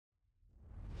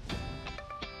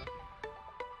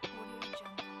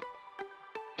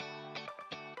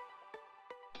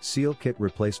Seal Kit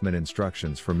Replacement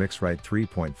Instructions for MixRite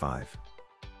 3.5.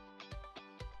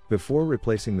 Before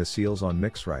replacing the seals on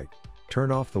MixRite,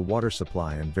 turn off the water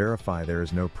supply and verify there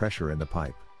is no pressure in the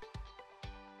pipe.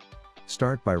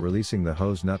 Start by releasing the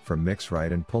hose nut from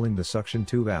MixRite and pulling the suction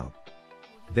tube out.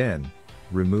 Then,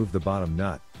 remove the bottom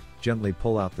nut, gently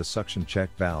pull out the suction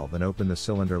check valve and open the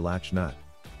cylinder latch nut.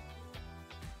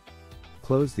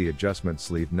 Close the adjustment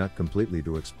sleeve nut completely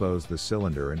to expose the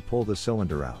cylinder and pull the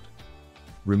cylinder out.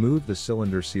 Remove the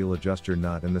cylinder seal adjuster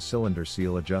nut and the cylinder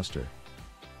seal adjuster.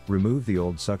 Remove the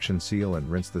old suction seal and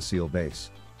rinse the seal base.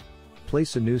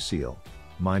 Place a new seal,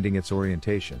 minding its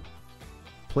orientation.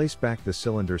 Place back the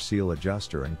cylinder seal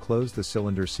adjuster and close the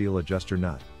cylinder seal adjuster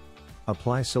nut.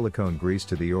 Apply silicone grease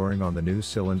to the O-ring on the new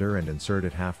cylinder and insert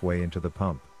it halfway into the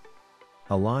pump.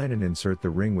 Align and insert the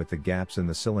ring with the gaps in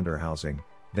the cylinder housing,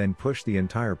 then push the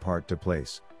entire part to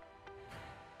place.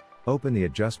 Open the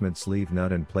adjustment sleeve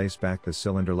nut and place back the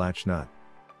cylinder latch nut.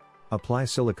 Apply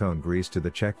silicone grease to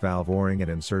the check valve O-ring and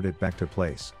insert it back to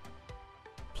place.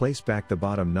 Place back the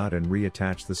bottom nut and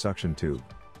reattach the suction tube.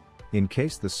 In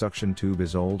case the suction tube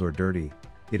is old or dirty,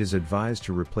 it is advised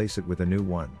to replace it with a new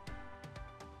one.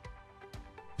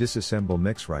 Disassemble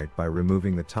MixRite by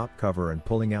removing the top cover and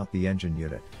pulling out the engine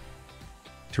unit.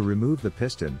 To remove the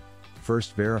piston,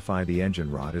 first verify the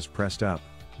engine rod is pressed up,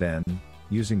 then,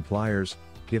 using pliers,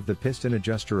 give the piston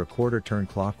adjuster a quarter turn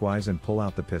clockwise and pull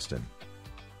out the piston.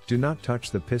 Do not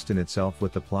touch the piston itself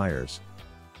with the pliers.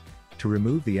 To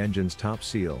remove the engine's top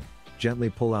seal, gently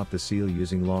pull out the seal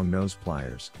using long nose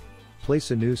pliers.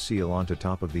 Place a new seal onto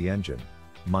top of the engine,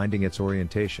 minding its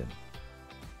orientation.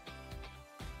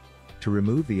 To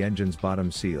remove the engine's bottom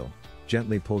seal,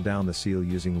 gently pull down the seal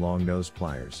using long nose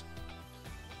pliers.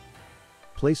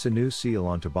 Place a new seal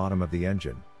onto bottom of the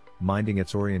engine, minding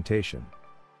its orientation.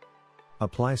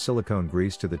 Apply silicone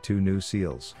grease to the two new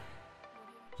seals.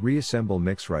 Reassemble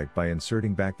MixRite by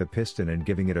inserting back the piston and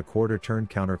giving it a quarter turn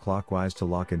counterclockwise to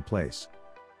lock in place.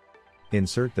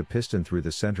 Insert the piston through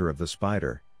the center of the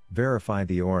spider, verify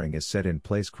the O-ring is set in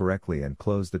place correctly and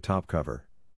close the top cover.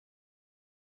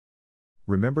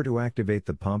 Remember to activate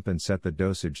the pump and set the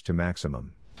dosage to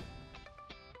maximum.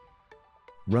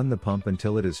 Run the pump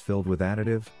until it is filled with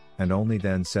additive, and only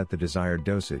then set the desired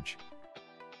dosage.